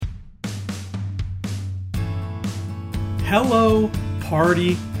Hello,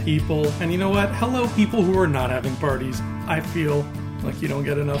 party people. And you know what? Hello, people who are not having parties. I feel like you don't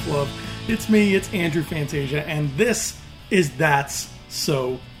get enough love. It's me, it's Andrew Fantasia, and this is That's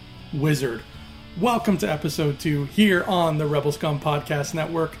So Wizard. Welcome to episode 2 here on the Rebel Scum Podcast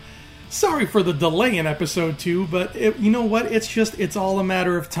Network. Sorry for the delay in episode 2, but you know what? It's all a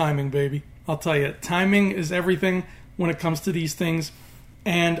matter of timing, baby. I'll tell you, timing is everything when it comes to these things.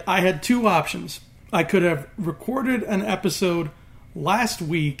 And I had two options. I could have recorded an episode last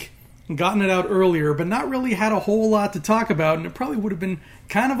week and gotten it out earlier, but not really had a whole lot to talk about, and it probably would have been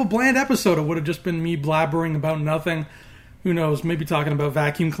kind of a bland episode. It would have just been me blabbering about nothing. Who knows, maybe talking about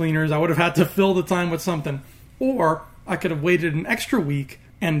vacuum cleaners. I would have had to fill the time with something. Or I could have waited an extra week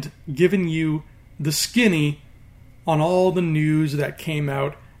and given you the skinny on all the news that came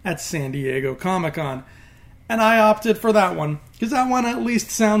out at San Diego Comic-Con. And I opted for that one, because that one at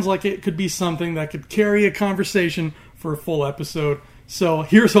least sounds like it could be something that could carry a conversation for a full episode. So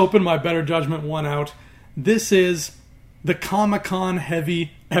here's hoping my better judgment won out. This is the Comic-Con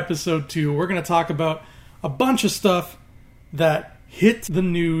heavy episode 2. We're going to talk about a bunch of stuff that hit the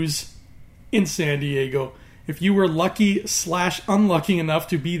news in San Diego. If you were lucky/unlucky enough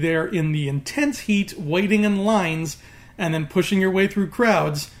to be there in the intense heat, waiting in lines, and then pushing your way through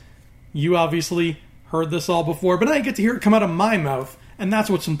crowds, you obviously heard this all before, but I didn't get to hear it come out of my mouth, and that's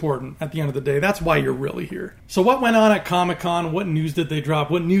what's important at the end of the day. That's why you're really here. So what went on at Comic-Con? What news did they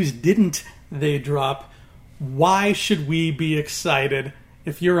drop? What news didn't they drop? Why should we be excited?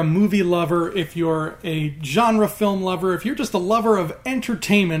 If you're a movie lover, if you're a genre film lover, if you're just a lover of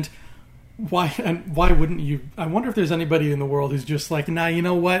entertainment, why wouldn't you? I wonder if there's anybody in the world who's just like, nah, you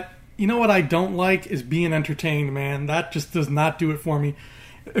know what? You know what I don't like is being entertained, man. That just does not do it for me.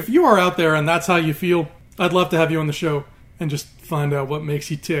 If you are out there and that's how you feel, I'd love to have you on the show and just find out what makes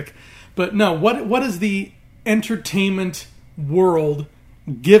you tick. But no, what is the entertainment world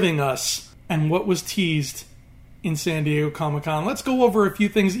giving us, and what was teased in San Diego Comic-Con? Let's go over a few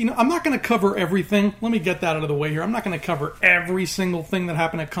things. You know, I'm not going to cover everything. Let me get that out of the way here. I'm not going to cover every single thing that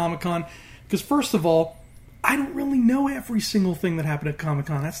happened at Comic-Con, because first of all, I don't really know every single thing that happened at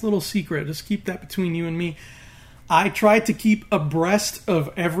Comic-Con. That's a little secret. Just keep that between you and me. I tried to keep abreast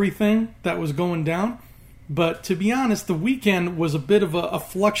of everything that was going down, but to be honest, the weekend was a bit of a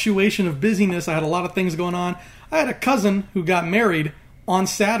fluctuation of busyness. I had a lot of things going on. I had a cousin who got married on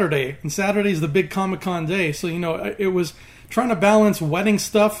Saturday, and Saturday is the big Comic-Con day, so, you know, it was trying to balance wedding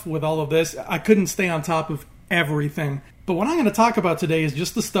stuff with all of this. I couldn't stay on top of everything. But what I'm going to talk about today is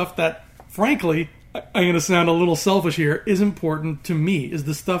just the stuff that, frankly, I'm going to sound a little selfish here, is important to me, is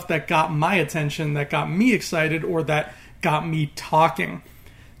the stuff that got my attention, that got me excited, or that got me talking.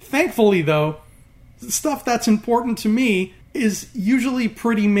 Thankfully, though, the stuff that's important to me is usually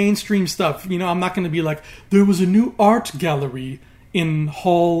pretty mainstream stuff. You know, I'm not going to be like, there was a new art gallery in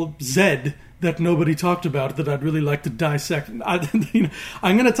Hall Z that nobody talked about that I'd really like to dissect. I'm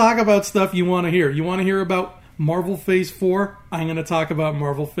going to talk about stuff you want to hear. You want to hear about Marvel Phase 4? I'm going to talk about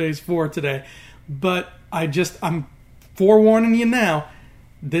Marvel Phase 4 today. But I'm forewarning you now,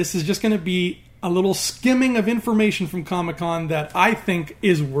 this is just going to be a little skimming of information from Comic-Con that I think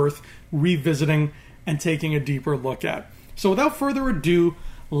is worth revisiting and taking a deeper look at. So without further ado,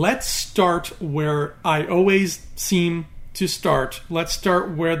 let's start where I always seem to start. Let's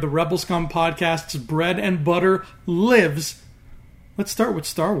start where the Rebel Scum Podcast's bread and butter lives. Let's start with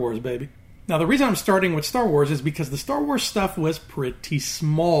Star Wars, baby. Now, the reason I'm starting with Star Wars is because the Star Wars stuff was pretty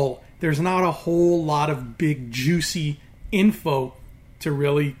small. There's not a whole lot of big, juicy info to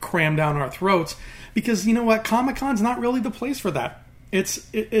really cram down our throats, because you know what? Comic-Con's not really the place for that. It's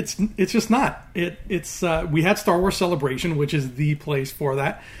just not. We had Star Wars Celebration, which is the place for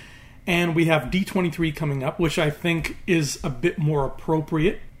that, and we have D23 coming up, which I think is a bit more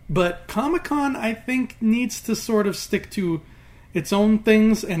appropriate. But Comic-Con, I think, needs to sort of stick to its own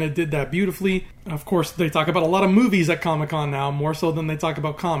things, and it did that beautifully. Of course, they talk about a lot of movies at Comic-Con now, more so than they talk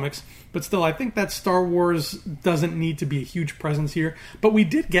about comics. But still, I think that Star Wars doesn't need to be a huge presence here. But we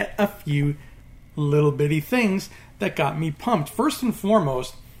did get a few little bitty things that got me pumped. First and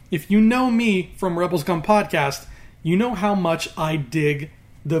foremost, if you know me from Rebel Scum Podcast, you know how much I dig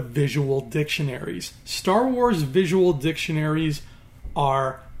the visual dictionaries. Star Wars visual dictionaries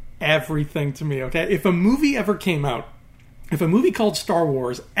are everything to me, okay? If a movie called Star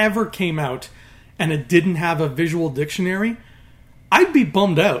Wars ever came out and it didn't have a visual dictionary, I'd be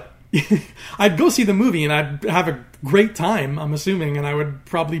bummed out. I'd go see the movie and I'd have a great time, I'm assuming, and I would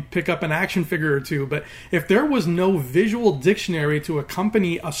probably pick up an action figure or two. But if there was no visual dictionary to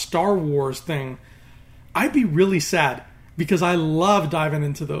accompany a Star Wars thing, I'd be really sad, because I love diving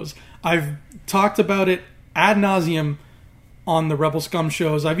into those. I've talked about it ad nauseum on the Rebel Scum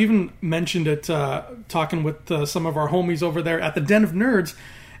shows. I've even mentioned it talking with some of our homies over there at the Den of Nerds,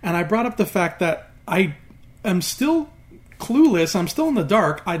 and I brought up the fact that I am still clueless. I'm still in the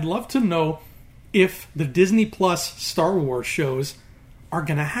dark. I'd love to know if the Disney Plus Star Wars shows are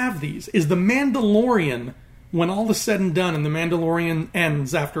going to have these. Is The Mandalorian, when all is said and done and The Mandalorian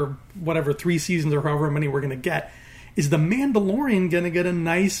ends after whatever 3 seasons or however many we're going to get, is The Mandalorian going to get a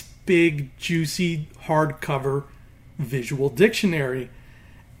nice, big, juicy, hardcover visual dictionary?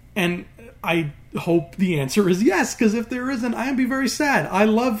 And I hope the answer is yes, because if there isn't, I'd be very sad. I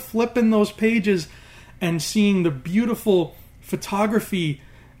love flipping those pages and seeing the beautiful photography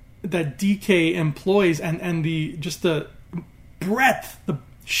that DK employs and the breadth, the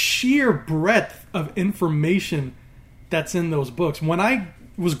sheer breadth of information that's in those books. When I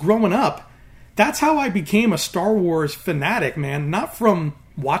was growing up, that's how I became a Star Wars fanatic, man. Not from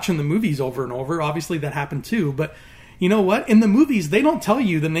watching the movies over and over. Obviously, that happened too. But you know what? In the movies, they don't tell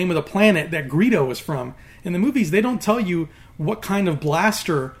you the name of the planet that Greedo is from. In the movies, they don't tell you what kind of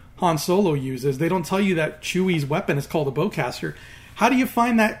blaster Han Solo uses. They don't tell you that Chewie's weapon is called a bowcaster. How do you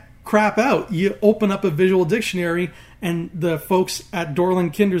find that crap out? You open up a visual dictionary, and the folks at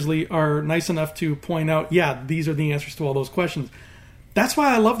Dorland Kindersley are nice enough to point out, yeah, these are the answers to all those questions. That's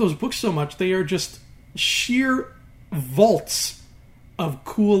why I love those books so much. They are just sheer vaults of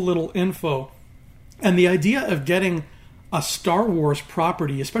cool little info. And the idea of getting a Star Wars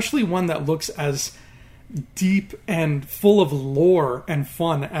property, especially one that looks as deep and full of lore and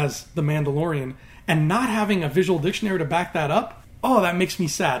fun as The Mandalorian, and not having a visual dictionary to back that up, oh, that makes me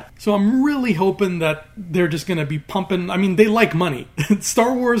sad. So I'm really hoping that they're just going to be pumping. I mean, they like money.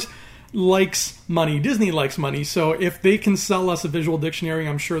 Star Wars likes money. Disney likes money. So if they can sell us a visual dictionary,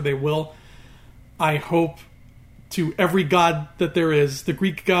 I'm sure they will. I hope to every god that there is, the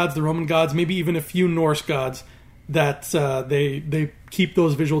Greek gods, the Roman gods, maybe even a few Norse gods, that they keep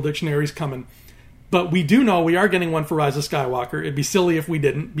those visual dictionaries coming. But we do know we are getting one for Rise of Skywalker. It'd be silly if we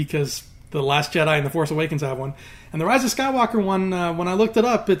didn't, because The Last Jedi and The Force Awakens have one. And the Rise of Skywalker one, when I looked it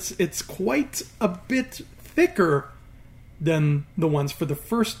up, it's quite a bit thicker than the ones for the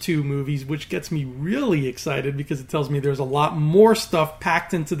first 2 movies, which gets me really excited because it tells me there's a lot more stuff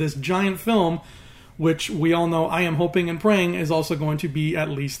packed into this giant film, which we all know, I am hoping and praying, is also going to be at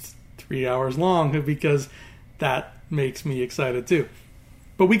least 3 hours long, because that makes me excited too.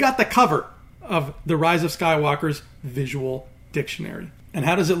 But we got the cover of The Rise of Skywalker's visual dictionary. And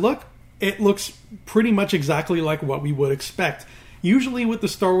how does it look? It looks pretty much exactly like what we would expect. Usually with the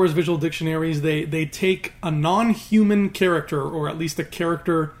Star Wars visual dictionaries, they take a non-human character, or at least a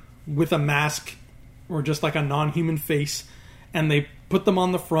character with a mask, or just like a non-human face, and they put them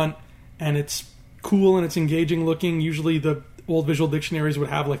on the front, and it's cool and it's engaging looking. Usually the old visual dictionaries would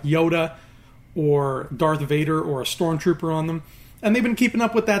have like Yoda or Darth Vader or a stormtrooper on them. And they've been keeping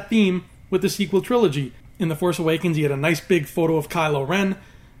up with that theme with the sequel trilogy. In The Force Awakens, you had a nice big photo of Kylo Ren.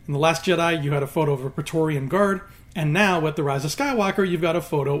 In The Last Jedi, you had a photo of a Praetorian Guard. And now, with The Rise of Skywalker, you've got a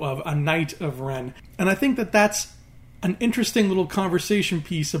photo of a Knight of Ren. And I think that that's an interesting little conversation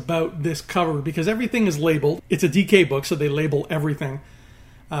piece about this cover, because everything is labeled. It's a DK book, so they label everything.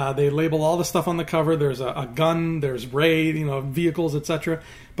 They label all the stuff on the cover. There's a gun, there's Rey, vehicles, etc.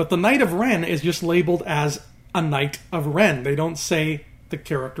 But the Knight of Ren is just labeled as a Knight of Ren. They don't say the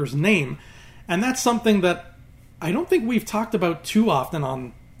character's name. And that's something that I don't think we've talked about too often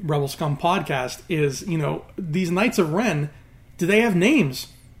on Rebel Scum podcast, is, these Knights of Ren, do they have names?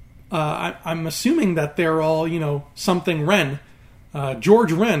 I'm assuming that they're all, something Ren.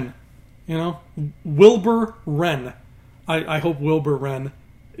 George Wren, Wilbur Wren. I hope Wilbur Wren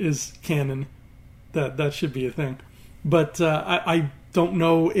is canon. That should be a thing. But I don't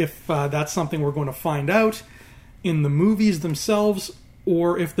know if that's something we're going to find out in the movies themselves,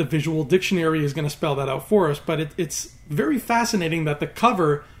 or if the visual dictionary is going to spell that out for us. But it's very fascinating that the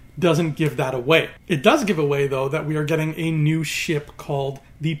cover doesn't give that away. It does give away, though, that we are getting a new ship called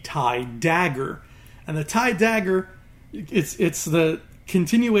the TIE Dagger. And the TIE Dagger, it's the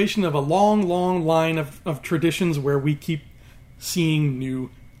continuation of a long, long line of traditions where we keep seeing new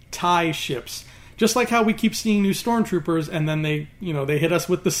TIE ships. Just like how we keep seeing new stormtroopers, and then they hit us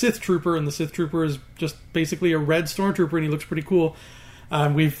with the Sith Trooper, and the Sith Trooper is just basically a red stormtrooper, and he looks pretty cool.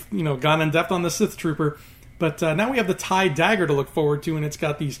 We've gone in depth on the Sith Trooper, but now we have the TIE Dagger to look forward to, and it's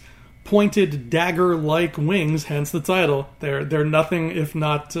got these pointed dagger-like wings, hence the title. They're nothing if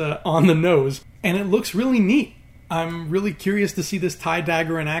not on the nose, and it looks really neat. I'm really curious to see this TIE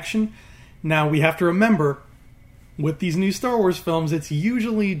Dagger in action. Now we have to remember, with these new Star Wars films, it's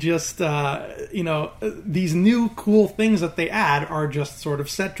usually just, these new cool things that they add are just sort of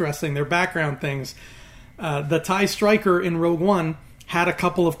set dressing, they're background things. The TIE Striker in Rogue One had a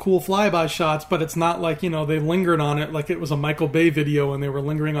couple of cool flyby shots, but it's not like, they lingered on it like it was a Michael Bay video and they were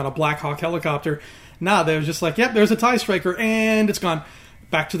lingering on a Black Hawk helicopter. Nah, they was just like, yep, there's a TIE Striker, and it's gone.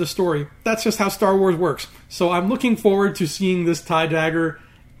 Back to the story. That's just how Star Wars works. So I'm looking forward to seeing this TIE Dagger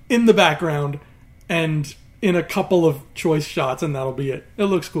in the background and in a couple of choice shots, and that'll be it. It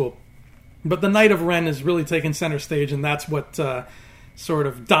looks cool. But the Knight of Ren is really taking center stage, and that's what sort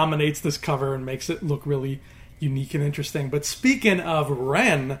of dominates this cover and makes it look really unique and interesting. But speaking of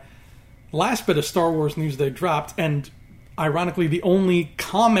Ren, last bit of Star Wars news they dropped, and ironically the only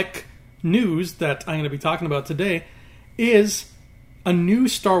comic news that I'm going to be talking about today is a new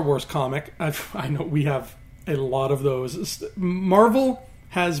Star Wars comic. I know we have a lot of those. Marvel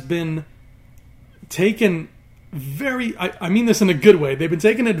has been taken I mean this in a good way. They've been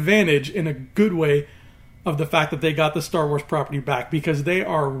taking advantage in a good way of the fact that they got the Star Wars property back, because they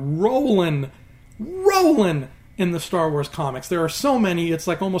are rolling in the Star Wars comics. There are so many, it's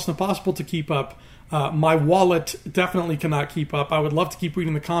like almost impossible to keep up. My wallet definitely cannot keep up. I would love to keep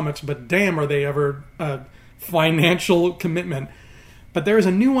reading the comics, but damn, are they ever a financial commitment. But there is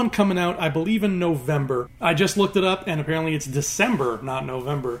a new one coming out, I believe, in November. I just looked it up, and apparently it's December, not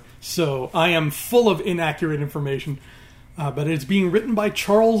November. So I am full of inaccurate information. But it's being written by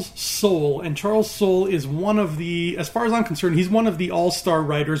Charles Soule. And Charles Soule is one of the, as far as I'm concerned, he's one of the all-star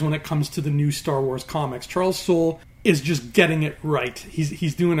writers when it comes to the new Star Wars comics. Charles Soule is just getting it right.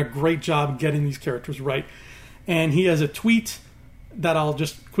 He's doing a great job getting these characters right. And he has a tweet that I'll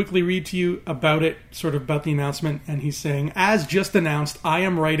just quickly read to you about it, sort of about the announcement. And he's saying, as just announced, I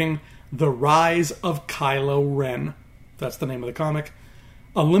am writing The Rise of Kylo Ren. That's the name of the comic.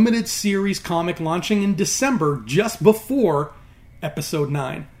 A limited series comic launching in December, just before Episode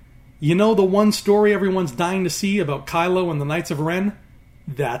 9. You know the one story everyone's dying to see about Kylo and the Knights of Ren?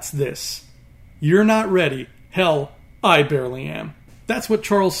 That's this. You're not ready. Hell, I barely am. That's what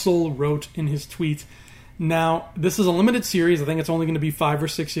Charles Soule wrote in his tweet. Now, this is a limited series. I think it's only going to be 5 or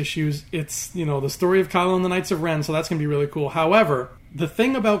 6 issues. It's, the story of Kylo and the Knights of Ren, so that's going to be really cool. However, the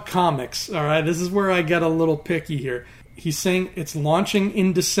thing about comics, all right, this is where I get a little picky here. He's saying it's launching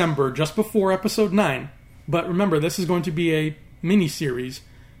in December, just before Episode 9. But remember, this is going to be a mini-series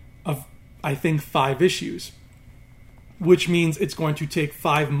of, I think, 5 issues, which means it's going to take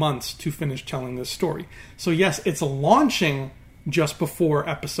 5 months to finish telling this story. So yes, it's launching just before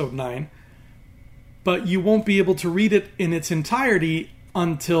Episode 9, but you won't be able to read it in its entirety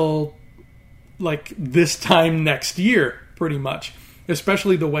until, like, this time next year, pretty much.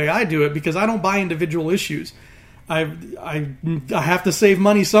 Especially the way I do it, because I don't buy individual issues. I have to save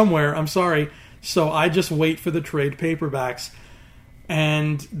money somewhere, I'm sorry. So I just wait for the trade paperbacks.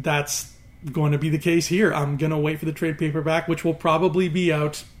 And that's going to be the case here. I'm going to wait for the trade paperback, which will probably be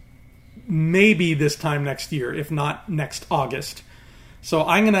out maybe this time next year, if not next August. So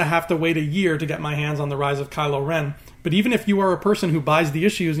I'm going to have to wait a year to get my hands on The Rise of Kylo Ren. But even if you are a person who buys the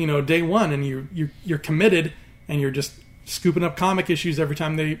issues, day one, and you're committed, and you're just scooping up comic issues every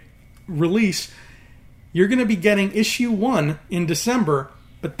time they release, you're going to be getting issue 1 in December,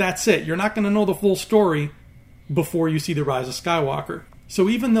 but that's it. You're not going to know the full story before you see The Rise of Skywalker. So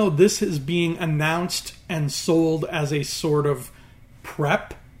even though this is being announced and sold as a sort of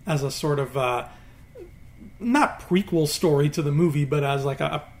prep, as a sort of not prequel story to the movie, but as like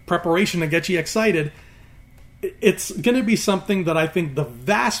a preparation to get you excited, it's going to be something that I think the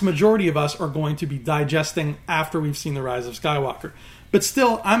vast majority of us are going to be digesting after we've seen The Rise of Skywalker. But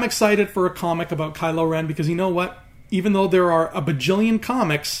still, I'm excited for a comic about Kylo Ren, because you know what? Even though there are a bajillion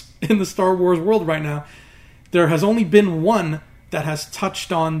comics in the Star Wars world right now, there has only been one that has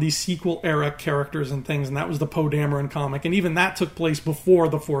touched on the sequel era characters and things, and that was the Poe Dameron comic, and even that took place before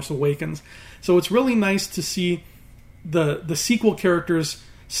The Force Awakens. So it's really nice to see the sequel characters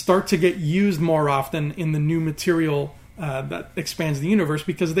start to get used more often in the new material that expands the universe,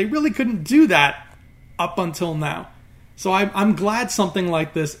 because they really couldn't do that up until now. So I'm glad something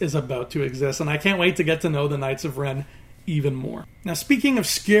like this is about to exist, and I can't wait to get to know the Knights of Ren even more. Now, speaking of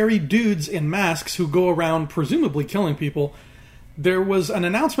scary dudes in masks who go around presumably killing people, there was an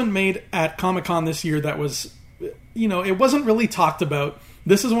announcement made at Comic-Con this year that was, it wasn't really talked about.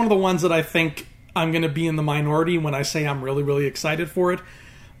 This is one of the ones that I think I'm going to be in the minority when I say I'm really, really excited for it.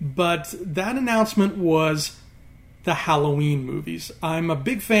 But that announcement was the Halloween movies. I'm a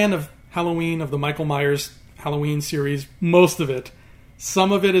big fan of Halloween, of the Michael Myers Halloween series, most of it.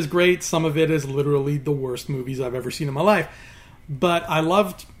 Some of it is great, some of it is literally the worst movies I've ever seen in my life. But I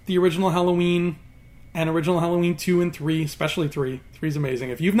loved the original Halloween and original Halloween 2 and 3, especially 3. 3 is amazing.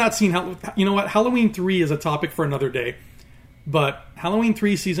 If you've not seen, you know what, Halloween 3 is a topic for another day. But Halloween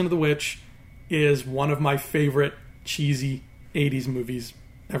 3, Season of the Witch, is one of my favorite cheesy 80s movies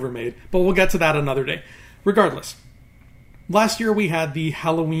ever made. But we'll get to that another day. Regardless, last year we had the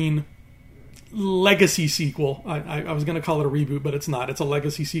Halloween Legacy sequel. I was going to call it a reboot, but it's not. It's a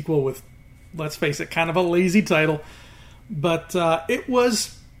Legacy sequel with, let's face it, kind of a lazy title. But it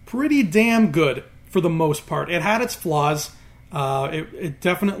was pretty damn good for the most part. It had its flaws. It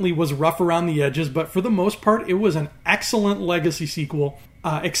definitely was rough around the edges, but for the most part, it was an excellent Legacy sequel.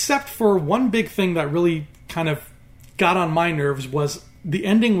 Except for one big thing that really kind of got on my nerves was the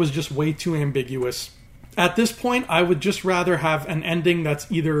ending was just way too ambiguous. At this point, I would just rather have an ending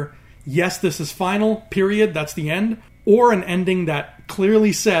that's either, yes, this is final, period, that's the end, or an ending that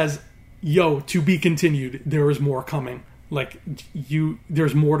clearly says, yo, to be continued, there is more coming. Like,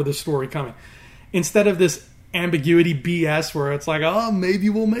 there's more to the story coming. Instead of this ambiguity BS where it's like, oh, maybe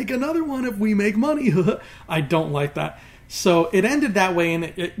we'll make another one if we make money. I don't like that. So it ended that way,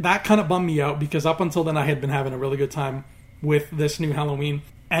 and that kind of bummed me out because up until then I had been having a really good time with this new Halloween.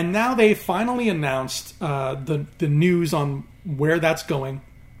 And now they finally announced the news on where that's going.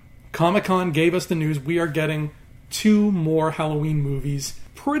 Comic-Con gave us the news. We are getting 2 more Halloween movies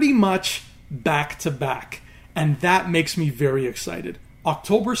pretty much back to back. And that makes me very excited.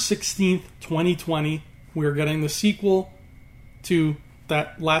 October 16th, 2020, we're getting the sequel to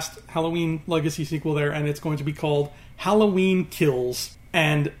that last Halloween Legacy sequel there, and it's going to be called Halloween Kills.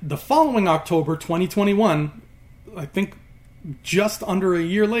 And the following October, 2021, I think just under a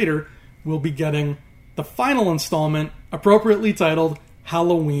year later, we'll be getting the final installment, appropriately titled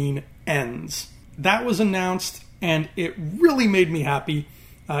Halloween Ends. That was announced, and it really made me happy.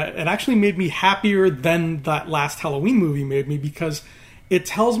 It actually made me happier than that last Halloween movie made me because it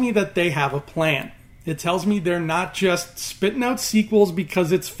tells me that they have a plan. It tells me they're not just spitting out sequels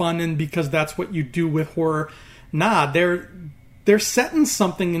because it's fun and because that's what you do with horror. Nah, they're setting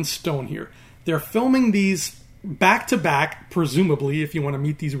something in stone here. They're filming these back to back, presumably, if you want to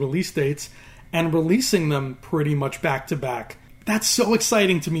meet these release dates, and releasing them pretty much back to back. That's so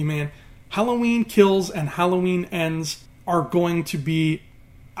exciting to me, man. Halloween Kills and Halloween Ends are going to be,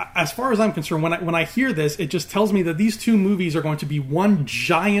 as far as I'm concerned, when I hear this, it just tells me that these 2 movies are going to be one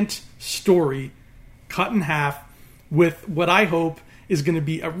giant story cut in half with what I hope is going to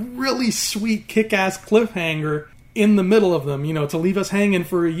be a really sweet kick-ass cliffhanger in the middle of them, to leave us hanging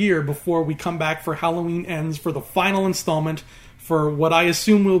for a year before we come back for Halloween Ends for the final installment for what I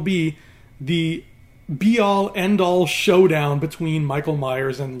assume will be the be-all, end-all showdown between Michael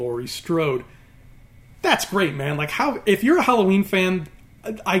Myers and Laurie Strode. That's great, man. Like, if you're a Halloween fan,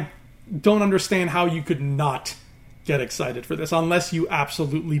 I don't understand how you could not get excited for this unless you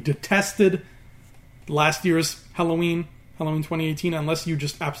absolutely detested last year's Halloween 2018, unless you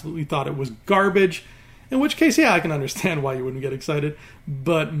just absolutely thought it was garbage, in which case, yeah, I can understand why you wouldn't get excited.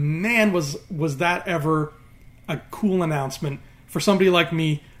 But man, was that ever a cool announcement for somebody like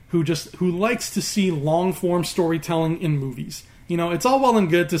me who likes to see long-form storytelling in movies. It's all well and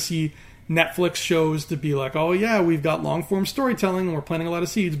good to see Netflix shows to be like, oh yeah, we've got long-form storytelling and we're planting a lot of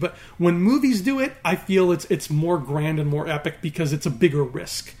seeds. But when movies do it, I feel it's more grand and more epic because it's a bigger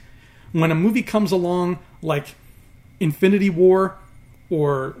risk. When a movie comes along like Infinity War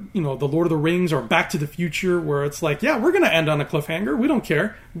or, The Lord of the Rings or Back to the Future, where it's like, yeah, we're going to end on a cliffhanger. We don't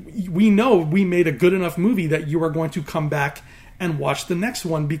care. We know we made a good enough movie that you are going to come back and watch the next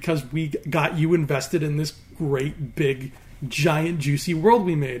one because we got you invested in this great, big, giant, juicy world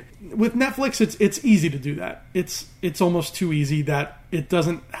we made. With Netflix, it's easy to do that. It's almost too easy that it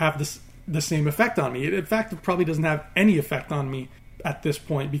doesn't have the same effect on me. In fact, it probably doesn't have any effect on me at this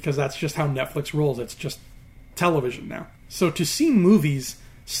point because that's just how Netflix rolls. It's just television now. So to see movies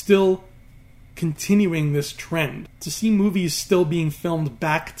still continuing this trend, to see movies still being filmed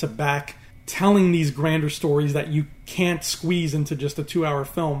back to back, telling these grander stories that you can't squeeze into just a 2-hour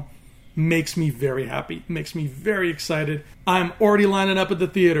film, makes me very happy, makes me very excited. I'm already lining up at the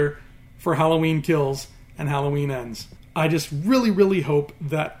theater for Halloween Kills and Halloween Ends. I just really, really hope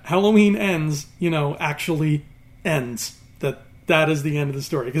that Halloween Ends, actually ends. That is the end of the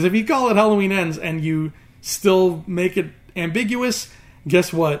story. Because if you call it Halloween Ends and you still make it ambiguous,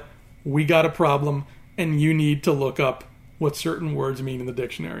 guess what? We got a problem, and you need to look up what certain words mean in the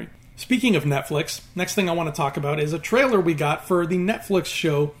dictionary. Speaking of Netflix, next thing I want to talk about is a trailer we got for the Netflix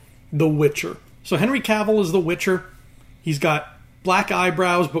show The Witcher. So Henry Cavill is the Witcher. He's got black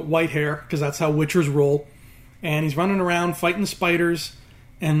eyebrows but white hair, because that's how Witchers roll. And he's running around fighting spiders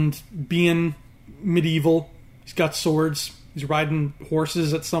and being medieval. He's got swords. He's riding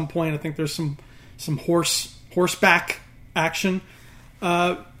horses at some point. I think there's some horseback action.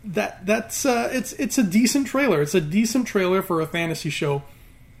 It's a decent trailer. It's a decent trailer for a fantasy show.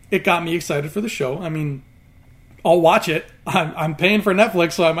 it got me excited for the show. I mean, I'll watch it. I'm paying for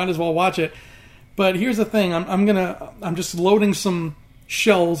Netflix, so I might as well watch it. But here's the thing: I'm just loading some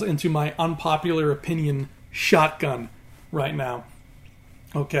shells into my unpopular opinion shotgun right now.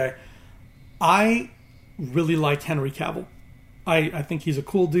 Okay, I really like Henry Cavill. I think he's a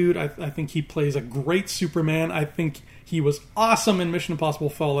cool dude. I think he plays a great Superman. I think he was awesome in Mission Impossible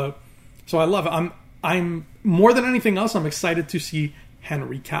Fallout. So I love it. I'm more than anything else, I'm excited to see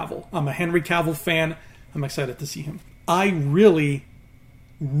Henry Cavill. I'm a Henry Cavill fan. I'm excited to see him. I really,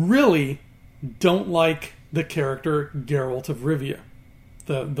 really don't like the character Geralt of Rivia,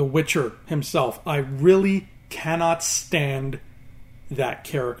 the Witcher himself. I really cannot stand that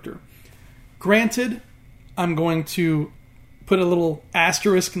character. Granted, I'm going to put a little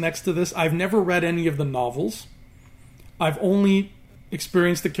asterisk next to this. I've never read any of the novels. I've only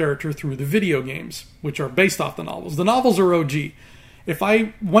experienced the character through the video games, which are based off the novels. The novels are OG.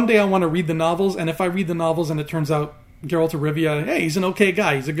 One day I want to read the novels, and if I read the novels and it turns out Geralt of Rivia, hey, he's an okay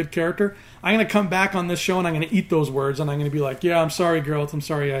guy, he's a good character, I'm going to come back on this show and I'm going to eat those words, and I'm going to be like, yeah, I'm sorry, Geralt, I'm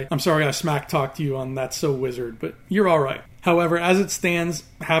sorry I smack talked to you on That's So Wizard, but you're alright. However, as it stands,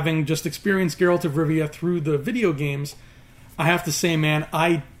 having just experienced Geralt of Rivia through the video games, I have to say, man,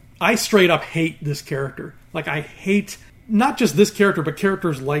 I straight up hate this character. Like, I hate not just this character, but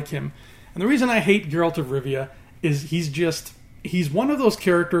characters like him. And the reason I hate Geralt of Rivia is he's one of those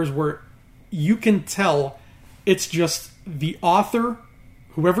characters where you can tell it's just the author,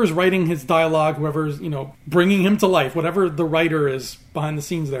 whoever's writing his dialogue, whoever's, bringing him to life, whatever the writer is behind the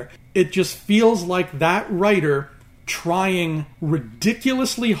scenes there. It just feels like that writer trying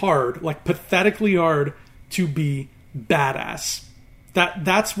ridiculously hard, like pathetically hard, to be badass.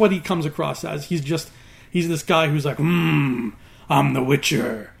 That's what he comes across as. He's this guy who's like, I'm the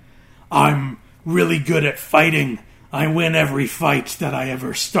Witcher. I'm really good at fighting. I win every fight that I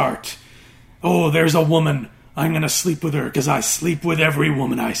ever start. Oh, there's a woman. I'm going to sleep with her because I sleep with every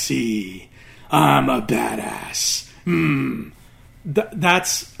woman I see. I'm a badass.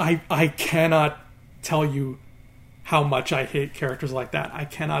 I cannot tell you how much I hate characters like that. I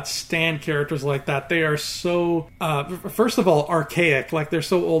cannot stand characters like that. They are so, first of all, archaic. Like, they're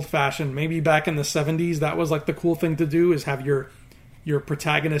so old-fashioned. Maybe back in the 70s, that was like the cool thing to do, is have your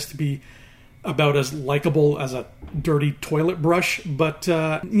protagonist be about as likable as a dirty toilet brush. But,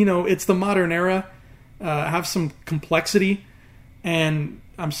 it's the modern era. Have some complexity. And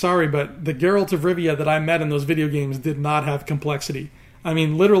I'm sorry, but the Geralt of Rivia that I met in those video games did not have complexity. I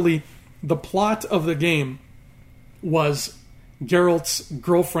mean, literally, the plot of the game was Geralt's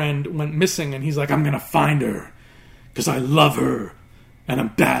girlfriend went missing, and he's like, I'm going to find her because I love her and I'm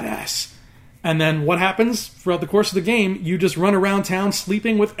badass. And then what happens throughout the course of the game? You just run around town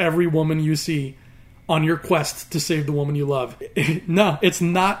sleeping with every woman you see on your quest to save the woman you love. No, it's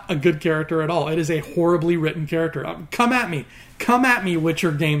not a good character at all. It is a horribly written character. Come at me,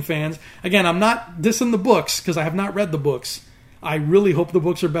 Witcher game fans. Again, I'm not dissing the books because I have not read the books. I really hope the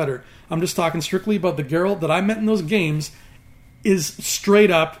books are better. I'm just talking strictly about the Geralt that I met in those games is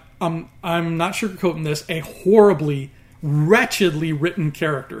straight up, I'm not sugarcoating this, a horribly, wretchedly written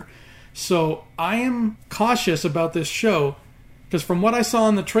character. So I am cautious about this show because from what I saw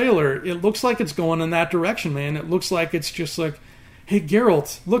in the trailer, it looks like it's going in that direction, man. It looks like it's just like, hey,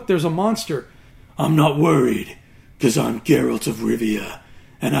 Geralt, look, there's a monster. I'm not worried because I'm Geralt of Rivia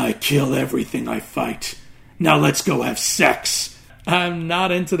and I kill everything I fight. Now let's go have sex. I'm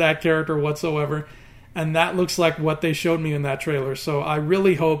not into that character whatsoever, and that looks like what they showed me in that trailer. So I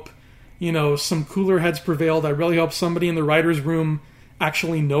really hope, some cooler heads prevailed. I really hope somebody in the writer's room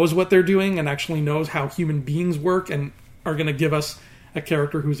actually knows what they're doing and actually knows how human beings work and are going to give us a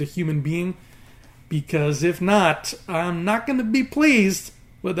character who's a human being. Because if not, I'm not going to be pleased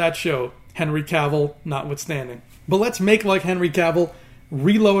with that show, Henry Cavill notwithstanding. But let's make like Henry Cavill,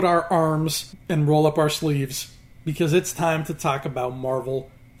 reload our arms, and roll up our sleeves. Because it's time to talk about Marvel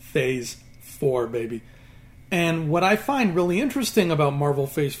Phase 4, baby. And what I find really interesting about Marvel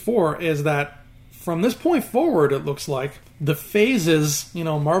Phase 4 is that from this point forward, it looks like, the phases,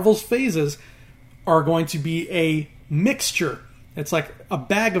 Marvel's phases, are going to be a mixture. It's like a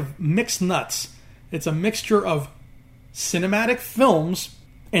bag of mixed nuts. It's a mixture of cinematic films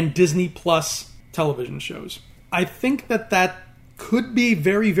and Disney Plus television shows. I think that could be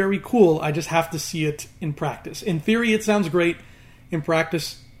very, very cool. I just have to see it in practice. In theory, it sounds great. In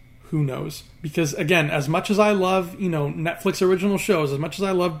practice, who knows? Because, again, as much as I love, Netflix original shows, as much as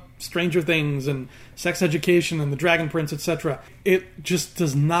I love Stranger Things and Sex Education and The Dragon Prince, etc., it just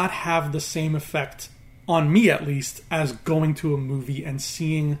does not have the same effect, on me at least, as going to a movie and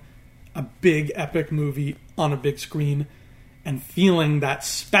seeing a big, epic movie on a big screen and feeling that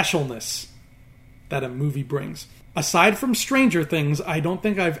specialness that a movie brings. Aside from Stranger Things, I don't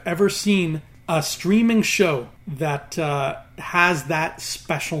think I've ever seen a streaming show that has that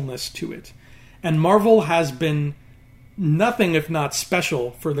specialness to it. And Marvel has been nothing if not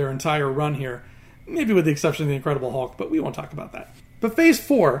special for their entire run here. Maybe with the exception of The Incredible Hulk, but we won't talk about that. But Phase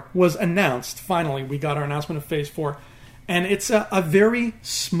 4 was announced. Finally, we got our announcement of Phase 4. And it's a very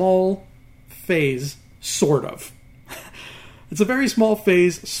small phase, sort of. It's a very small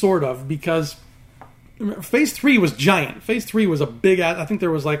phase, sort of, because Phase 3 was giant. Phase 3 was a big... I think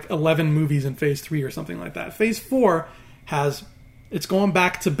there was like 11 movies in Phase 3 or something like that. Phase 4 has... It's going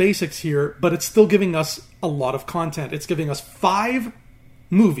back to basics here, but it's still giving us a lot of content. It's giving us 5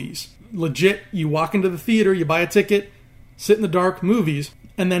 movies. Legit, you walk into the theater, you buy a ticket, sit in the dark, movies,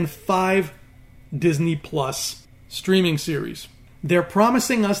 and then 5 Disney Plus streaming series. They're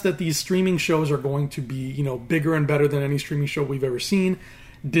promising us that these streaming shows are going to be, bigger and better than any streaming show we've ever seen.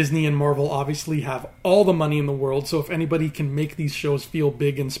 Disney and Marvel obviously have all the money in the world, so if anybody can make these shows feel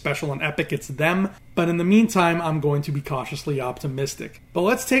big and special and epic, it's them. But in the meantime, I'm going to be cautiously optimistic. But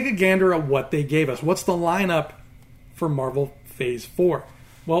let's take a gander at what they gave us. What's the lineup for Marvel Phase 4?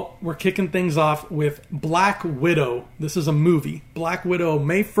 Well, we're kicking things off with Black Widow. This is a movie. Black Widow,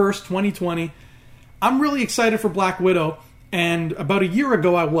 May 1st, 2020. I'm really excited for Black Widow, and about a year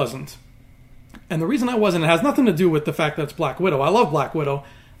ago I wasn't. And the reason I wasn't, it has nothing to do with the fact that it's Black Widow. I love Black Widow.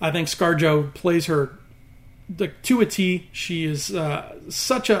 I think ScarJo plays her to a T. She is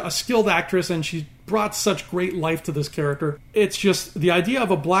such a skilled actress, and she brought such great life to this character. It's just the idea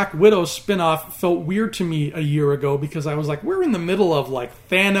of a Black Widow spinoff felt weird to me a year ago because I was like, we're in the middle of like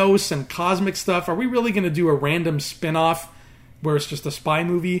Thanos and cosmic stuff. Are we really going to do a random spinoff where it's just a spy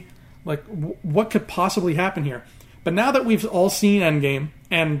movie? Like, what could possibly happen here? But now that we've all seen Endgame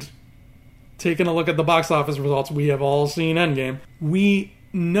and taken a look at the box office results, we have all seen Endgame. We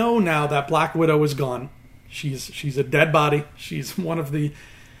know now that Black Widow is gone. She's a dead body. She's one of the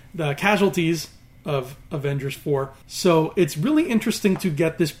casualties of Avengers 4. So it's really interesting to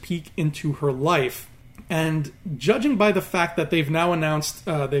get this peek into her life. And judging by the fact that they've now announced,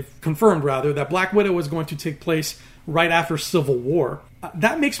 they've confirmed rather, that Black Widow is going to take place right after Civil War,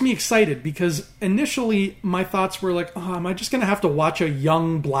 that makes me excited because initially my thoughts were like, am I just going to have to watch a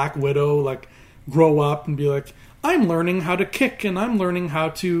young Black Widow like grow up and be like, I'm learning how to kick and I'm learning how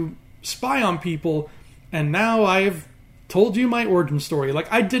to spy on people, and now I've told you my origin story.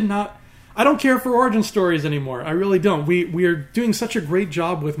 Like, I don't care for origin stories anymore. I really don't. We are doing such a great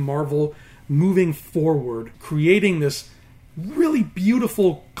job with Marvel moving forward, creating this really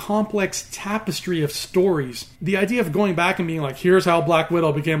beautiful, complex tapestry of stories. The idea of going back and being like, here's how Black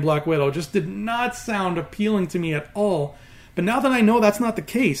Widow became Black Widow, just did not sound appealing to me at all. But now that I know that's not the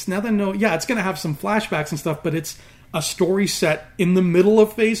case, now that I know, yeah, it's going to have some flashbacks and stuff, but it's a story set in the middle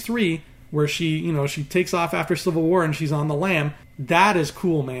of Phase 3 where she takes off after Civil War and she's on the lam. That is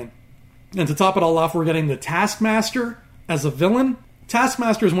cool, man. And to top it all off, we're getting the Taskmaster as a villain.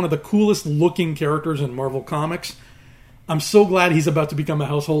 Taskmaster is one of the coolest looking characters in Marvel Comics. I'm so glad he's about to become a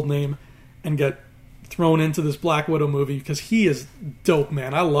household name and get thrown into this Black Widow movie because he is dope,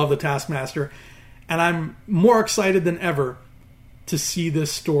 man. I love the Taskmaster. And I'm more excited than ever to see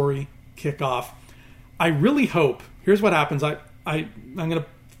this story kick off. I really hope, here's what happens. I'm going to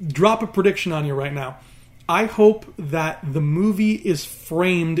drop a prediction on you right now. I hope that the movie is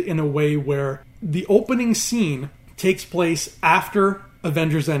framed in a way where the opening scene takes place after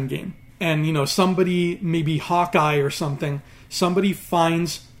Avengers Endgame. And, somebody, maybe Hawkeye or something, somebody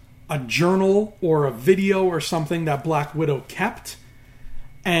finds a journal or a video or something that Black Widow kept,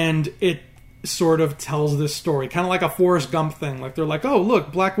 and it sort of tells this story. Kind of like a Forrest Gump thing. Like, they're like, oh,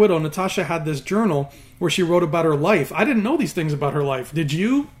 look, Black Widow, Natasha had this journal where she wrote about her life. I didn't know these things about her life. Did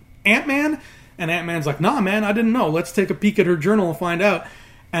you, Ant-Man? And Ant-Man's like, nah, man, I didn't know. Let's take a peek at her journal and find out.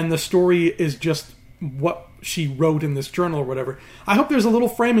 And the story is just what she wrote in this journal or whatever. I hope there's a little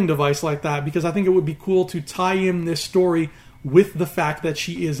framing device like that because I think it would be cool to tie in this story with the fact that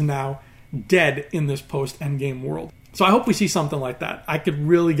she is now dead in this post-Endgame world. So I hope we see something like that. I could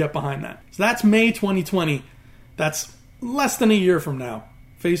really get behind that. So that's May 2020. That's less than a year from now.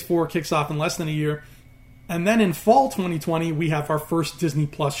 Phase 4 kicks off in less than a year. And then in fall 2020, we have our first Disney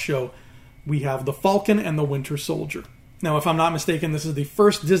Plus show. We have The Falcon and the Winter Soldier. Now, if I'm not mistaken, this is the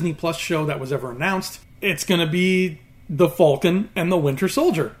first Disney Plus show that was ever announced. It's going to be the Falcon and the Winter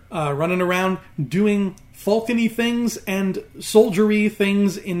Soldier, running around doing falcony things and soldiery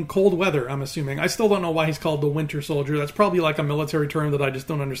things in cold weather, I'm assuming. I still don't know why he's called the Winter Soldier. That's probably like a military term that I just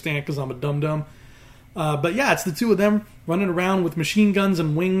don't understand because I'm a dum-dum. But yeah, it's the two of them running around with machine guns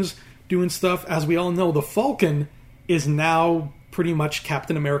and wings doing stuff. As we all know, the Falcon is now pretty much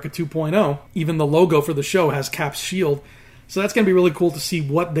Captain America 2.0. Even the logo for the show has Cap's shield. So that's going to be really cool to see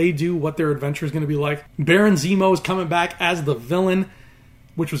what they do, what their adventure is going to be like. Baron Zemo is coming back as the villain,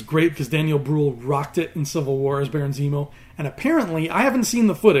 which was great because Daniel Bruhl rocked it in Civil War as Baron Zemo. And apparently, I haven't seen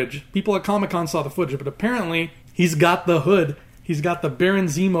the footage. People at Comic-Con saw the footage, but apparently he's got the hood. He's got the Baron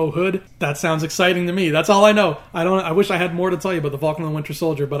Zemo hood. That sounds exciting to me. That's all I know. I wish I had more to tell you about the Falcon and the Winter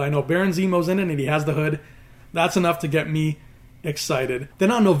Soldier, but I know Baron Zemo's in it and he has the hood. That's enough to get me excited.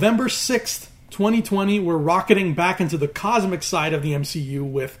 Then on November 6th, 2020, we're rocketing back into the cosmic side of the MCU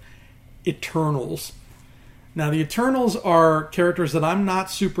with Eternals. Now, the Eternals are characters that I'm not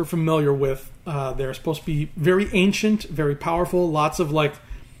super familiar with. They're supposed to be very ancient, very powerful, lots of like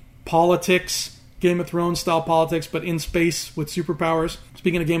politics, Game of Thrones style politics, but in space with superpowers.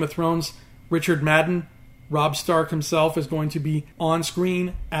 Speaking of Game of Thrones, Richard Madden, Robb Stark himself, is going to be on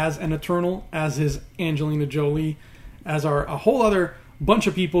screen as an Eternal, as is Angelina Jolie, as are a whole other bunch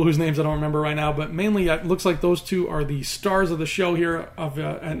of people whose names I don't remember right now, but mainly it looks like those two are the stars of the show here.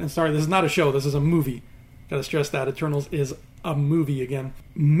 And sorry, this is not a show, this is a movie. Gotta stress that Eternals is a movie again.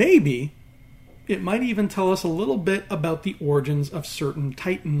 Maybe it might even tell us a little bit about the origins of certain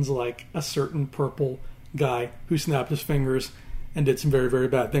titans, like a certain purple guy who snapped his fingers and did some very, very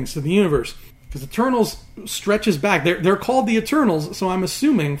bad things to the universe. Because Eternals stretches back. They're called the Eternals, so I'm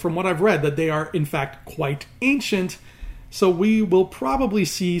assuming from what I've read that they are in fact quite ancient. So we will probably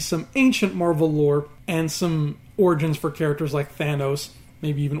see some ancient Marvel lore and some origins for characters like Thanos,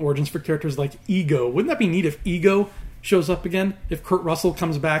 maybe even origins for characters like Ego. Wouldn't that be neat if Ego shows up again? If Kurt Russell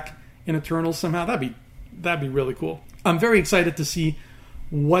comes back in Eternals somehow? That'd be really cool. I'm very excited to see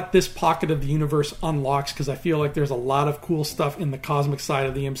what this pocket of the universe unlocks, because I feel like there's a lot of cool stuff in the cosmic side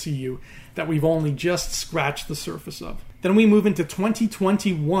of the MCU that we've only just scratched the surface of. Then we move into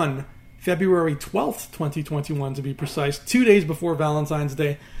 2021, February 12th, 2021 to be precise, 2 days before Valentine's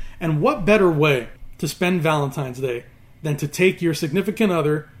Day. And what better way to spend Valentine's Day than to take your significant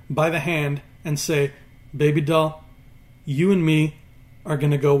other by the hand and say, baby doll, you and me are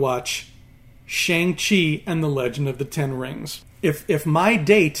going to go watch Shang-Chi and the Legend of the Ten Rings. If my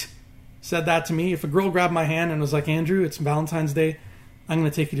date said that to me, if a girl grabbed my hand and was like, Andrew, it's Valentine's Day, I'm going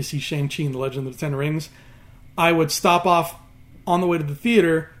to take you to see Shang-Chi and the Legend of the Ten Rings, I would stop off on the way to the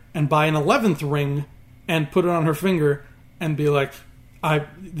theater and buy an 11th ring and put it on her finger and be like,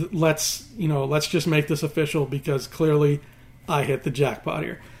 let's just make this official because clearly I hit the jackpot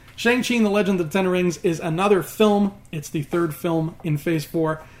here. Shang-Chi and the Legend of the Ten Rings is another film. It's the third film in Phase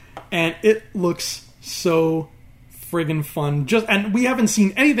 4, and it looks so friggin' fun. And we haven't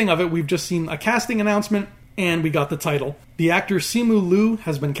seen anything of it. We've just seen a casting announcement, and we got the title. The actor Simu Liu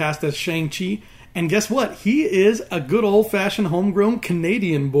has been cast as Shang-Chi, and guess what? He is a good old-fashioned homegrown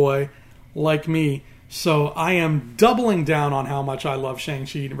Canadian boy like me. So I am doubling down on how much I love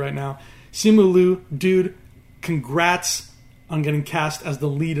Shang-Chi right now. Simu Liu, dude, congrats on getting cast as the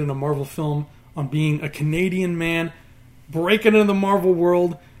lead in a Marvel film, on being a Canadian man, breaking into the Marvel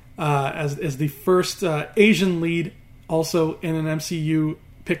world as the first Asian lead also in an MCU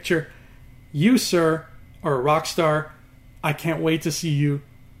picture. You, sir, are a rock star. I can't wait to see you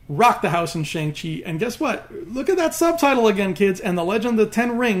rock the house in Shang-Chi. And guess what? Look at that subtitle again, kids. And the Legend of the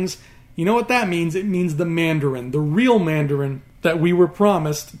Ten Rings, you know what that means? It means the Mandarin, the real Mandarin that we were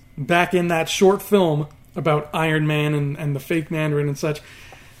promised back in that short film about Iron Man and the fake Mandarin and such.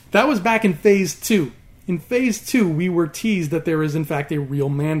 That was back in Phase 2. In Phase 2, we were teased that there is, in fact, a real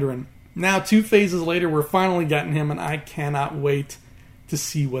Mandarin. Now, 2 phases later, we're finally getting him, and I cannot wait to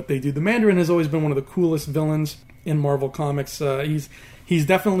see what they do. The Mandarin has always been one of the coolest villains in Marvel Comics. He's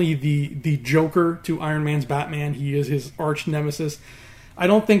definitely the Joker to Iron Man's Batman. He is his arch nemesis. I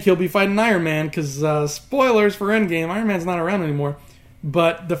don't think he'll be fighting Iron Man, because, spoilers for Endgame, Iron Man's not around anymore.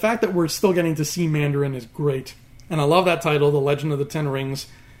 But the fact that we're still getting to see Mandarin is great. And I love that title, The Legend of the Ten Rings.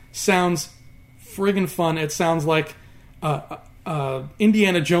 Sounds friggin' fun. It sounds like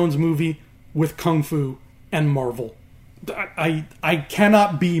Indiana Jones movie with Kung Fu and Marvel. I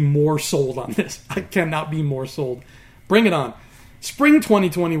cannot be more sold on this. I cannot be more sold. Bring it on. Spring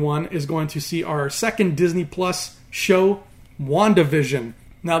 2021 is going to see our second Disney Plus show, WandaVision.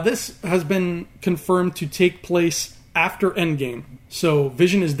 Now, this has been confirmed to take place after Endgame. So,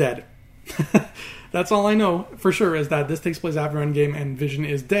 Vision is dead. That's all I know for sure, is that this takes place after Endgame and Vision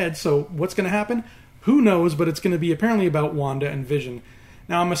is dead. So, what's going to happen? Who knows, but it's going to be apparently about Wanda and Vision.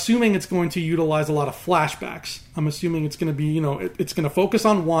 Now, I'm assuming it's going to utilize a lot of flashbacks. I'm assuming it's going to be, it's going to focus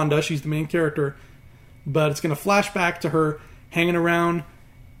on Wanda. She's the main character. But it's going to flash back to her hanging around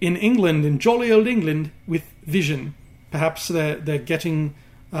in England, in jolly old England, with Vision. Perhaps they're getting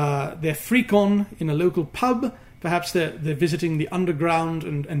their freak on in a local pub. Perhaps they're visiting the underground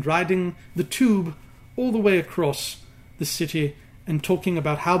and riding the tube all the way across the city and talking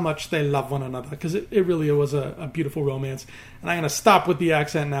about how much they love one another, because it really was a beautiful romance. And I'm going to stop with the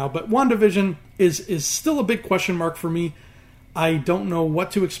accent now, but WandaVision is still a big question mark for me. I don't know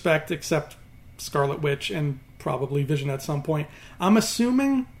what to expect except Scarlet Witch and probably Vision at some point. I'm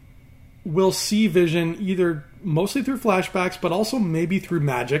assuming we'll see Vision either mostly through flashbacks, but also maybe through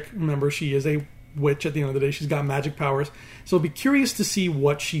magic. Remember, she is a witch at the end of the day. She's got magic powers. So I'll be curious to see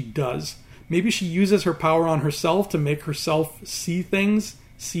what she does. Maybe she uses her power on herself to make herself see things,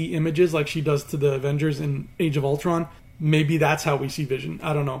 see images like she does to the Avengers in Age of Ultron. Maybe that's how we see Vision.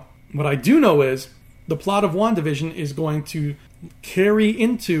 I don't know. What I do know is the plot of WandaVision is going to carry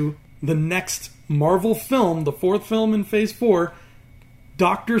into the next Marvel film, the 4th film in Phase 4,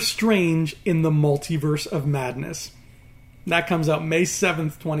 Doctor Strange in the Multiverse of Madness. That comes out May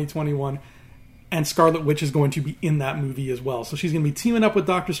 7th, 2021. And Scarlet Witch is going to be in that movie as well. So she's going to be teaming up with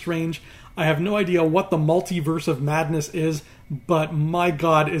Doctor Strange. I have no idea what the Multiverse of Madness is, but my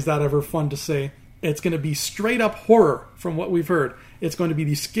God, is that ever fun to say. It's going to be straight up horror from what we've heard. It's going to be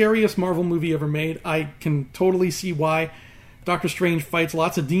the scariest Marvel movie ever made. I can totally see why. Doctor Strange fights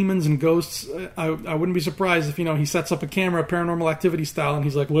lots of demons and ghosts. I wouldn't be surprised if, he sets up a camera, Paranormal Activity style, and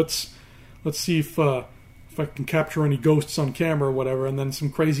he's like, let's see if I can capture any ghosts on camera or whatever, and then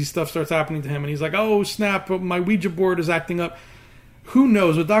some crazy stuff starts happening to him, and he's like, oh snap, my Ouija board is acting up. Who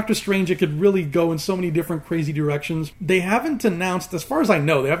knows? With Doctor Strange, it could really go in so many different crazy directions. They haven't announced, as far as I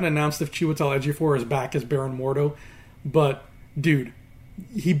know, if Chiwetel Ejiofor is back as Baron Mordo, but dude,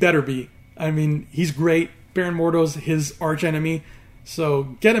 he better be. I mean, he's great. Baron Mordo's his arch enemy, so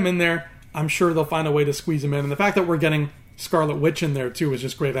get him in there. I'm sure they'll find a way to squeeze him in, and the fact that we're getting Scarlet Witch in there too is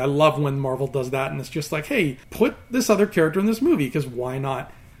just great. I love when Marvel does that, and it's just like, hey, put this other character in this movie, because why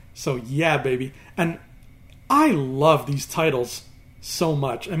not? So yeah, baby. And I love these titles so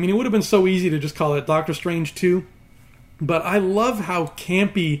much. I mean, it would have been so easy to just call it Doctor Strange 2, but I love how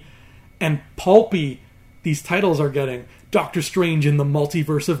campy and pulpy these titles are getting. Doctor Strange in the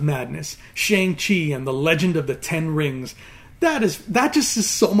Multiverse of Madness, Shang-Chi and the Legend of the Ten Rings. That just is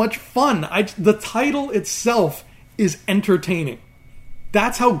so much fun. The title itself is entertaining.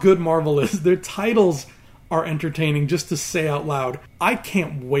 That's how good Marvel is. Their titles are entertaining just to say out loud. I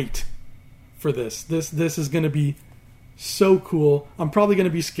can't wait for this. This is going to be so cool. I'm probably going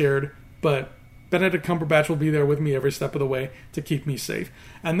to be scared, but Benedict Cumberbatch will be there with me every step of the way to keep me safe.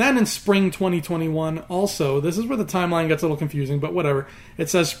 And then in spring 2021, also, this is where the timeline gets a little confusing, but whatever. It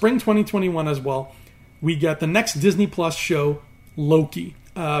says spring 2021 as well. We get the next Disney Plus show, Loki.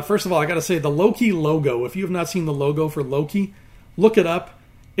 First of all, I got to say, the Loki logo, if you have not seen the logo for Loki, look it up.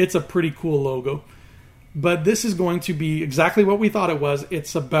 It's a pretty cool logo. But this is going to be exactly what we thought it was.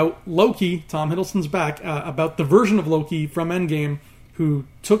 It's about Loki, Tom Hiddleston's back, about the version of Loki from Endgame who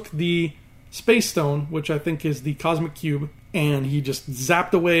took the Space Stone, which I think is the Cosmic Cube, and he just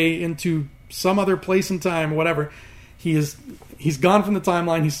zapped away into some other place in time, whatever. He's gone from the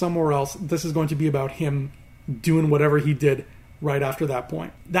timeline. He's somewhere else. This is going to be about him doing whatever he did right after that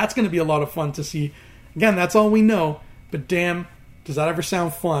point. That's going to be a lot of fun to see. Again, that's all we know, but damn, does that ever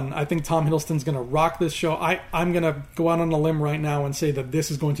sound fun? I think Tom Hiddleston's going to rock this show. I'm going to go out on a limb right now and say that this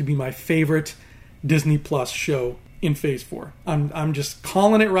is going to be my favorite Disney Plus show in Phase 4. I'm just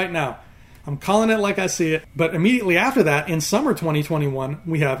calling it right now. I'm calling it like I see it. But immediately after that, in summer 2021,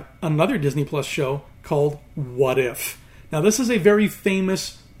 we have another Disney Plus show called What If? Now, this is a very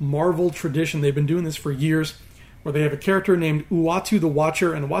famous Marvel tradition. They've been doing this for years, where they have a character named Uatu the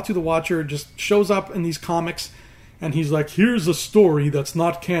Watcher, and Uatu the Watcher just shows up in these comics, and he's like, here's a story that's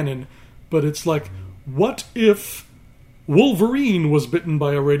not canon, but it's like, what if Wolverine was bitten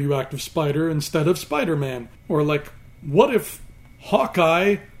by a radioactive spider instead of Spider-Man? Or like, what if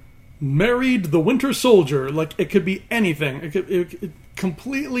Hawkeye married the Winter Soldier? Like, it could be anything. It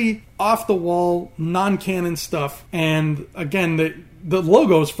completely off-the-wall, non-canon stuff. And again, the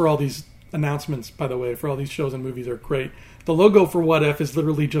logos for all these announcements, by the way, for all these shows and movies are great. The logo for What If is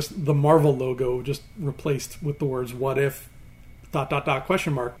literally just the Marvel logo, just replaced with the words What If ...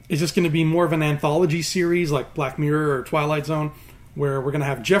 Is this going to be more of an anthology series like Black Mirror or Twilight Zone, where we're going to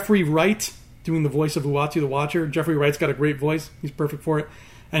have Jeffrey Wright doing the voice of Uatu the Watcher? Jeffrey Wright's got a great voice. He's perfect for it.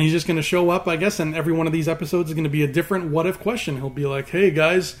 And he's just going to show up, I guess, and every one of these episodes is going to be a different what if question. He'll be like, hey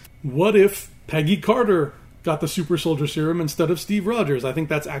guys, what if Peggy Carter got the super soldier serum instead of Steve Rogers? I think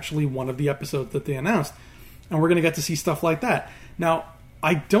that's actually one of the episodes that they announced. And we're going to get to see stuff like that. Now,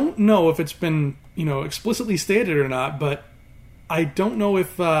 I don't know if it's been, explicitly stated or not, but I don't know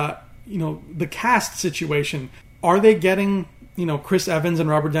if, the cast situation, are they getting Chris Evans and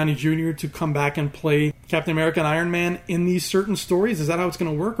Robert Downey Jr. to come back and play Captain America and Iron Man in these certain stories? Is that how it's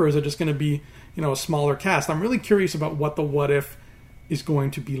going to work, or is it just going to be, a smaller cast? I'm really curious about what the What If is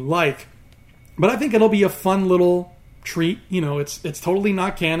going to be like. But I think it'll be a fun little treat. It's totally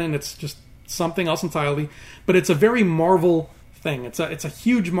not canon. It's just something else entirely. But it's a very Marvel thing. It's a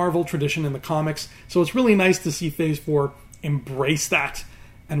huge Marvel tradition in the comics. So it's really nice to see Phase 4 embrace that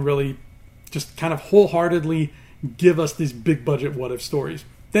and really just kind of wholeheartedly give us these big budget What If stories.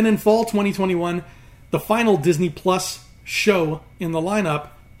 Then in fall 2021, the final Disney Plus show in the lineup,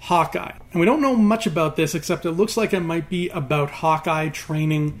 Hawkeye. And we don't know much about this, except it looks like it might be about Hawkeye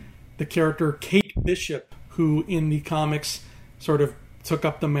training the character Kate Bishop, who in the comics sort of took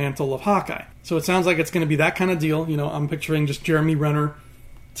up the mantle of Hawkeye. So it sounds like it's going to be that kind of deal. I'm picturing just Jeremy Renner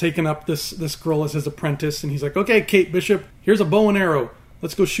taking up this girl as his apprentice, and he's like, okay, Kate Bishop, here's a bow and arrow.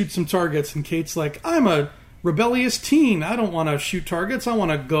 Let's go shoot some targets. And Kate's like, I'm a rebellious teen. I don't want to shoot targets. I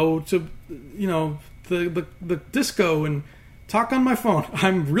want to go to, the disco and talk on my phone.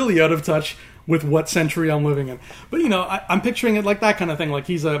 I'm really out of touch with what century I'm living in. But, I'm picturing it like that kind of thing. Like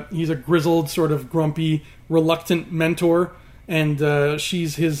he's a grizzled, sort of grumpy, reluctant mentor, and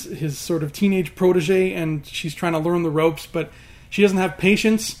she's his sort of teenage protege, and she's trying to learn the ropes, but she doesn't have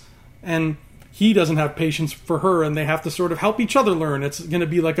patience, and he doesn't have patience for her, and they have to sort of help each other learn. It's going to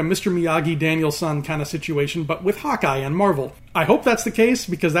be like a Mr. Miyagi, Daniel Son kind of situation, but with Hawkeye and Marvel. I hope that's the case,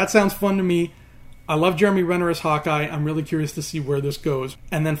 because that sounds fun to me. I love Jeremy Renner as Hawkeye. I'm really curious to see where this goes.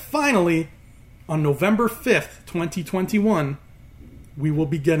 And then finally, on November 5th, 2021, we will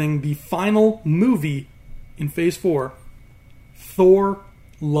be getting the final movie in Phase 4, Thor: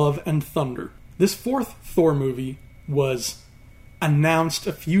 Love and Thunder. This fourth Thor movie was announced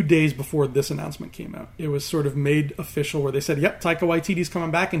a few days before this announcement came out. It was sort of made official where they said, yep, Taika Waititi's coming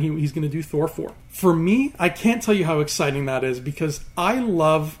back and he's going to do Thor 4. For me, I can't tell you how exciting that is, because I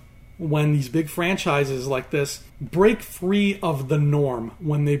love when these big franchises like this break free of the norm,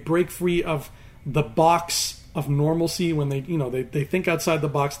 when they break free of the box of normalcy, when they think outside the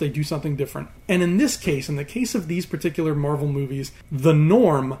box, they do something different. And in this case, in the case of these particular Marvel movies, the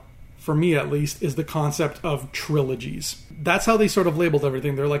norm, for me at least, is the concept of trilogies. That's how they sort of labeled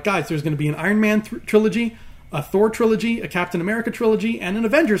everything. They're like, guys, there's going to be an Iron Man trilogy, a Thor trilogy, a Captain America trilogy, and an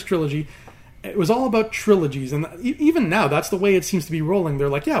Avengers trilogy. It was all about trilogies. And even now, that's the way it seems to be rolling. They're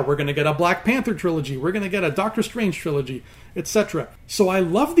like, yeah, we're going to get a Black Panther trilogy. We're going to get a Doctor Strange trilogy, etc. So I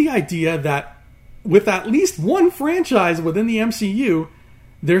love the idea that with at least one franchise within the MCU,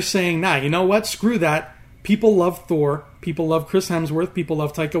 they're saying, nah, you know what? Screw that. People love Thor. People love Chris Hemsworth. People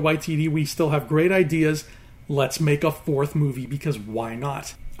love Taika Waititi. We still have great ideas. Let's make a fourth movie, because why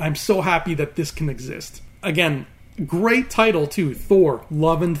not? I'm so happy that this can exist. Again, great title too, Thor: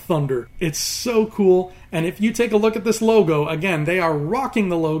 Love and Thunder. It's so cool. And if you take a look at this logo, again, they are rocking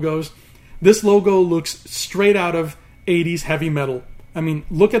the logos. This logo looks straight out of 80s heavy metal. I mean,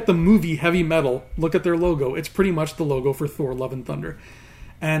 look at the movie Heavy Metal. Look at their logo. It's pretty much the logo for Thor: Love and Thunder.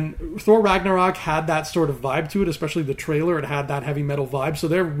 And Thor Ragnarok had that sort of vibe to it, especially the trailer. It had that heavy metal vibe. So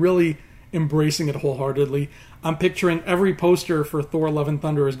they're really embracing it wholeheartedly. I'm picturing every poster for Thor: Love and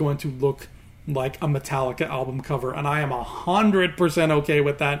Thunder is going to look like a Metallica album cover. And I am 100% okay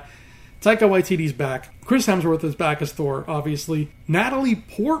with that. Taika Waititi's back. Chris Hemsworth is back as Thor, obviously. Natalie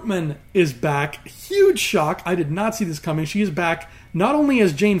Portman is back. Huge shock. I did not see this coming. She is back not only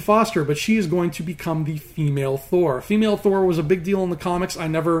as Jane Foster, but she is going to become the female Thor. Female Thor was a big deal in the comics. I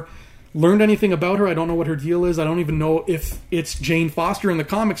never learned anything about her. I don't know what her deal is. I don't even know if it's Jane Foster in the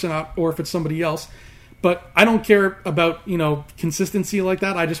comics or not, or if it's somebody else. But I don't care about, consistency like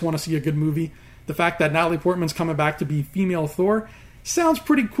that. I just want to see a good movie. The fact that Natalie Portman's coming back to be female Thor sounds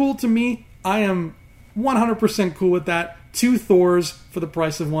pretty cool to me. I am 100% cool with that. 2 Thors for the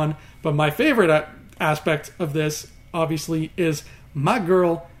price of 1. But my favorite aspect of this, obviously, is my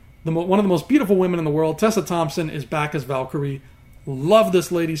girl, one of the most beautiful women in the world, Tessa Thompson, is back as Valkyrie. Love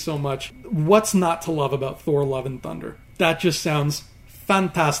this lady so much. What's not to love about Thor: Love and Thunder? That just sounds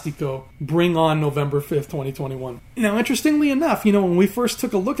fantastico. Bring on November 5th, 2021. Now, interestingly enough, when we first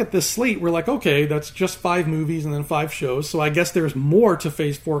took a look at this slate, we're like, okay, that's just 5 movies and then 5 shows, so I guess there's more to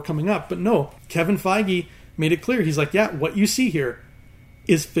Phase 4 coming up. But no, Kevin Feige made it clear. He's like, yeah, what you see here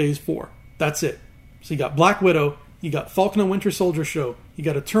is Phase 4. That's it. So you got Black Widow, you got Falcon and Winter Soldier show, you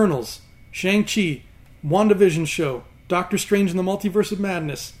got Eternals, Shang-Chi, WandaVision show, Doctor Strange in the Multiverse of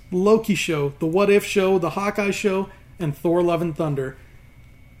Madness, Loki show, the What If show, the Hawkeye show, and Thor: Love and Thunder.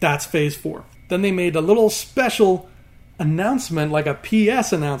 That's Phase 4. Then they made a little special announcement, like a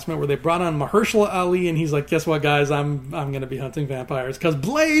PS announcement, where they brought on Mahershala Ali, and he's like, guess what, guys, I'm going to be hunting vampires, because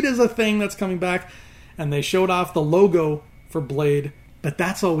Blade is a thing that's coming back. And they showed off the logo for Blade, but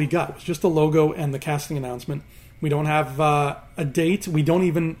that's all we got. It was just a logo and the casting announcement. We don't have a date. We don't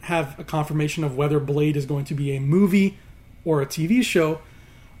even have a confirmation of whether Blade is going to be a movie or a TV show.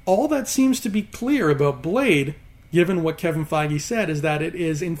 All that seems to be clear about Blade, given what Kevin Feige said, is that it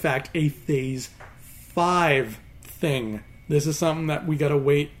is, in fact, a Phase 5 thing. This is something that we got to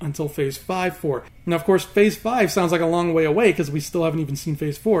wait until Phase 5 for. Now, of course, Phase 5 sounds like a long way away because we still haven't even seen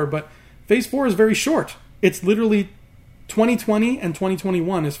Phase 4, but Phase 4 is very short. It's literally 2020 and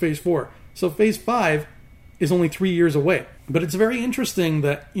 2021 is Phase 4. So Phase 5 is only 3 years away. But it's very interesting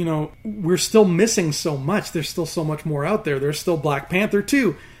that, we're still missing so much. There's still so much more out there. There's still Black Panther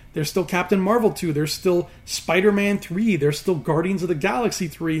 2. There's still Captain Marvel 2. There's still Spider-Man 3. There's still Guardians of the Galaxy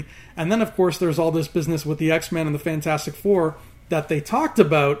 3. And then, of course, there's all this business with the X-Men and the Fantastic Four that they talked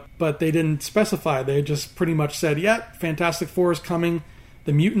about, but they didn't specify. They just pretty much said, yeah, Fantastic Four is coming.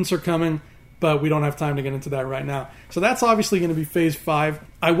 The mutants are coming, but we don't have time to get into that right now. So that's obviously going to be Phase 5.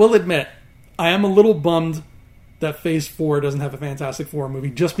 I will admit, I am a little bummed that Phase 4 doesn't have a Fantastic Four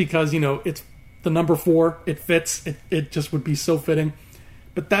movie, just because, it's the number 4. It fits. It just would be so fitting.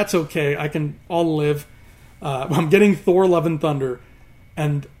 But that's okay. I'll live. I'm getting Thor Love and Thunder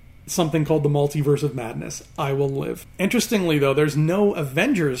and something called the Multiverse of Madness. I will live. Interestingly, though, there's no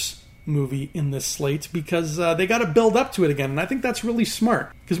Avengers movie in this slate because they got to build up to it again. And I think that's really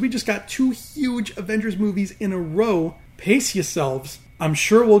smart because we just got 2 huge Avengers movies in a row. Pace yourselves. I'm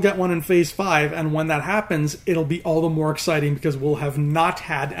sure we'll get one in Phase 5, and when that happens, it'll be all the more exciting because we'll have not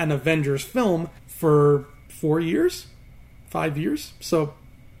had an Avengers film for 4 years? 5 years? So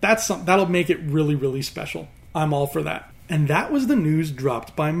that'll make it really, really special. I'm all for that. And that was the news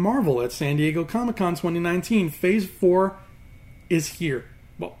dropped by Marvel at San Diego Comic-Con 2019. Phase 4 is here.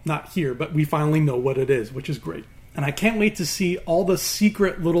 Well, not here, but we finally know what it is, which is great. And I can't wait to see all the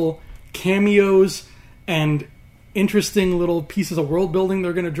secret little cameos and interesting little pieces of world building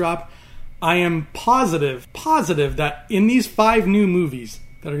they're going to drop. I am positive that in these 5 new movies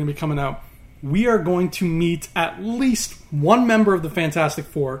that are going to be coming out, we are going to meet at least one member of the Fantastic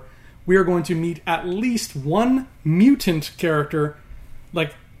Four. We are going to meet at least one mutant character.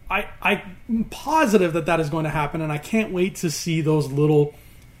 Like, I'm positive that is going to happen, and I can't wait to see those little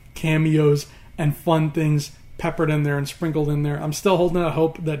cameos and fun things peppered in there and sprinkled in there. I'm still holding out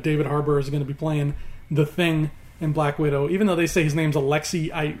hope that David Harbour is going to be playing the Thing in Black Widow. Even though they say his name's Alexei,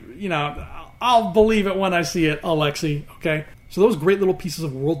 I'll believe it when I see it, Alexei, okay? So those great little pieces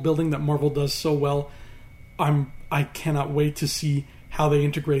of world building that Marvel does so well, I cannot wait to see how they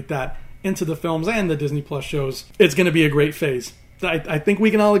integrate that into the films and the Disney Plus shows. It's going to be a great phase. I think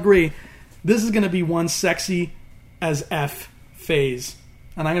we can all agree this is going to be one sexy as F phase.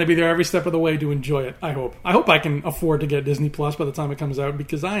 And I'm going to be there every step of the way to enjoy it, I hope. I hope I can afford to get Disney Plus by the time it comes out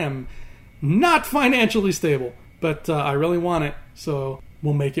because I am not financially stable. But I really want it, so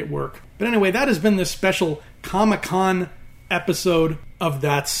we'll make it work. But anyway, that has been this special Comic-Con episode of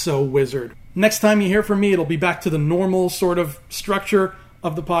That's So Wizard. Next time you hear from me, it'll be back to the normal sort of structure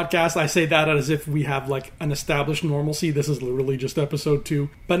of the podcast. I say that as if we have like an established normalcy. This is literally just episode 2.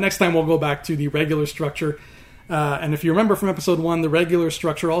 But next time we'll go back to the regular structure. And if you remember from episode 1, the regular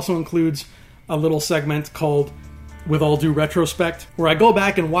structure also includes a little segment called With All Due Retrospect, where I go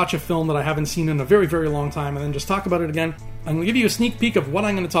back and watch a film that I haven't seen in a very, very long time and then just talk about it again. I'm going to give you a sneak peek of what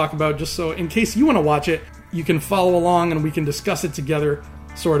I'm going to talk about, just so in case you want to watch it, you can follow along and we can discuss it together,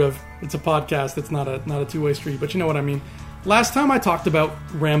 sort of. It's a podcast, it's not a two-way street, but you know what I mean. Last time I talked about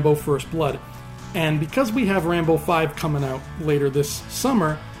Rambo First Blood, and because we have Rambo 5 coming out later this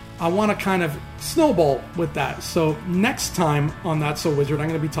summer, I want to kind of snowball with that. So next time on That's So Wizard, I'm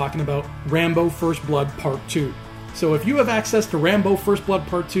going to be talking about Rambo First Blood Part 2. So if you have access to Rambo First Blood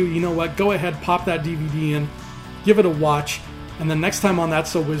Part 2, you know what? Go ahead, pop that DVD in, give it a watch, and then next time on That's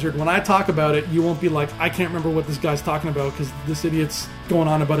So Wizard, when I talk about it, you won't be like, I can't remember what this guy's talking about because this idiot's going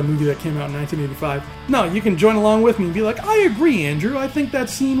on about a movie that came out in 1985. No, you can join along with me and be like, I agree, Andrew. I think that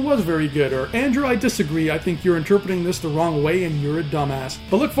scene was very good. Or, Andrew, I disagree. I think you're interpreting this the wrong way and you're a dumbass.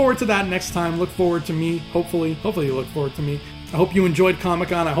 But look forward to that next time. Look forward to me. Hopefully you look forward to me. I hope you enjoyed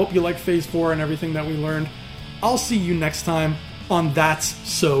Comic-Con. I hope you liked Phase 4 and everything that we learned. I'll see you next time on That's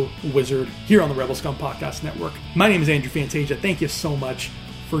So Wizard here on the Rebel Scum Podcast Network. My name is Andrew Fantasia. Thank you so much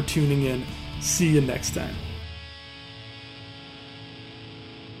for tuning in. See you next time.